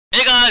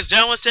guys,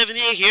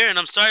 Down178 here, and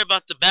I'm sorry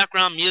about the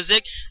background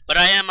music, but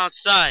I am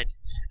outside.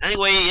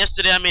 Anyway,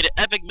 yesterday I made an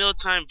epic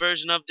mealtime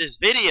version of this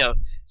video.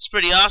 It's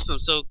pretty awesome,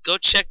 so go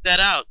check that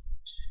out.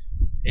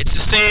 It's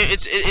the same.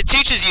 It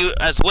teaches you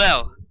as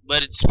well,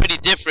 but it's pretty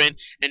different.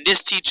 And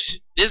this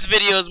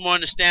video is more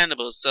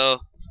understandable. So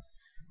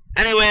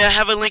anyway, I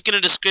have a link in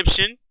the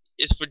description.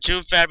 It's for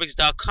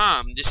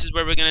JuneFabrics.com. This is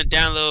where we're gonna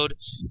download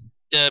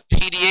the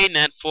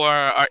PdaNet for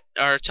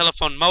our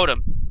telephone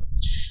modem.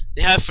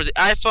 They have for the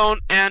iPhone,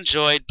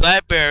 Android,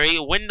 BlackBerry,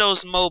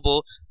 Windows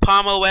Mobile,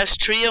 Palm OS,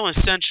 Trio, and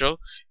Central,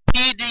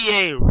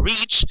 PDA,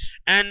 Reach,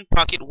 and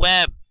Pocket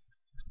Web.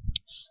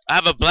 I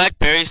have a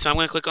BlackBerry, so I'm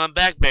going to click on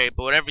BlackBerry,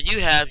 but whatever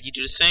you have, you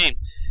do the same.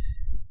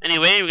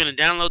 Anyway, we're going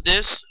to download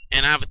this,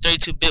 and I have a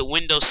 32-bit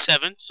Windows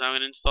 7, so I'm going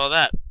to install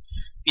that.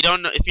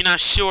 If you're not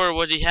sure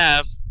what you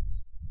have,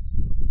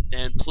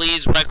 then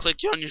please right-click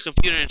on your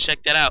computer and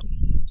check that out.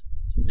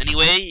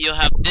 Anyway, you'll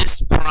have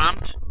this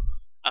prompt.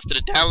 After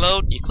the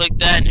download, you click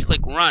that and you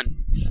click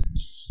run.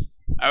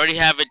 I already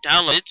have it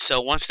downloaded,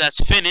 so once that's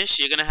finished,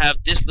 you're gonna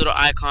have this little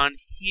icon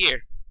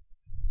here.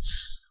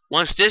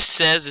 Once this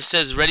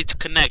says ready to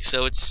connect,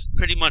 so it's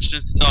pretty much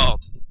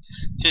installed.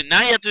 So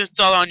now you have to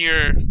install on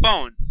your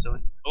phone. So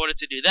in order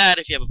to do that,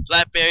 if you have a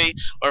BlackBerry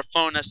or a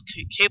phone that's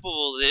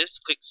capable of this,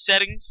 click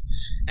settings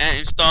and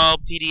install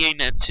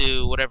PdaNet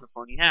to whatever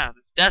phone you have.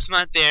 If that's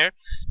not there,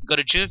 go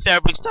to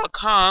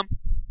JuneFabrics.com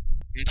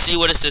and see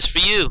what it says for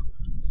you.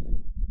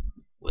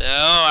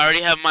 Well, I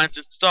already have mine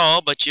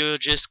installed, but you'll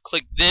just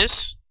click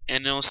this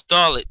and it'll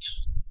install it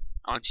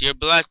onto your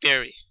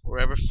BlackBerry,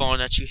 wherever phone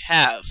that you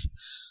have.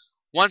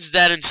 Once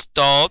that's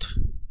installed,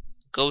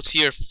 go to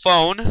your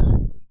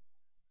phone.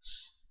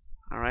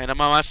 Alright,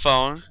 I'm on my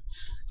phone.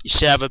 You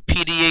should have a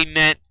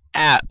PdaNet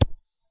app.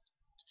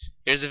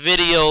 Here's a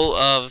video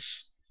of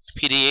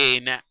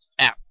PdaNet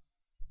app.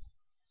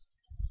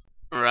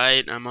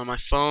 Alright, I'm on my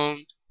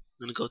phone.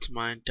 I'm gonna go to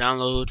my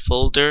download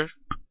folder.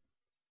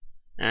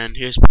 And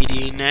here's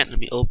PdaNet. Let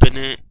me open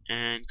it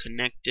and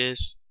connect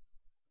this.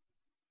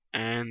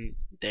 And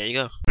there you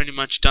go. Pretty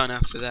much done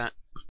after that.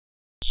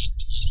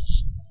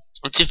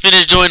 Once you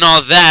finish doing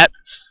all that,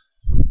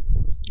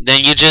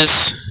 then you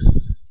just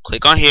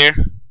click on here.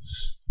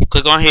 You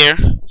click on here,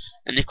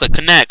 and you click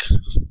connect.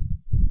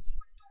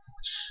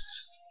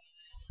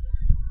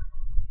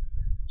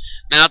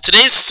 Now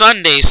today's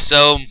Sunday,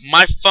 so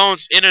my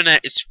phone's internet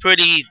is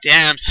pretty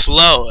damn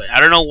slow. I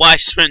don't know why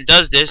Sprint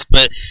does this,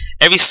 but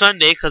every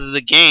Sunday, because of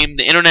the game,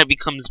 the internet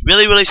becomes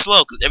really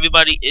slow because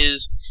everybody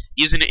is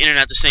using the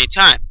internet at the same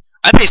time.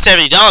 I pay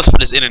 $70 for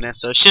this internet,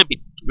 so it should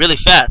be really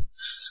fast.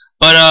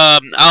 But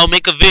I'll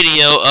make a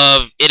video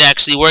of it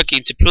actually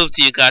working to prove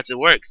to you guys it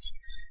works.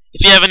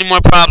 If you have any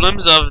more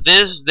problems of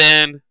this,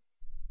 then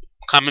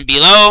comment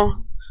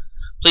below.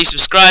 Please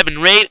subscribe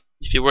and rate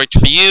if it worked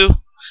for you.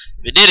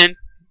 If it didn't,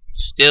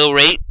 still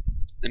rate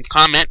and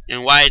comment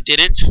and why it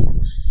didn't.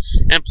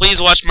 And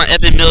please watch my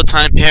epic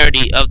mealtime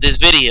parody of this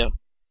video.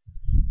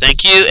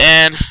 Thank you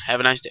and have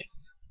a nice day.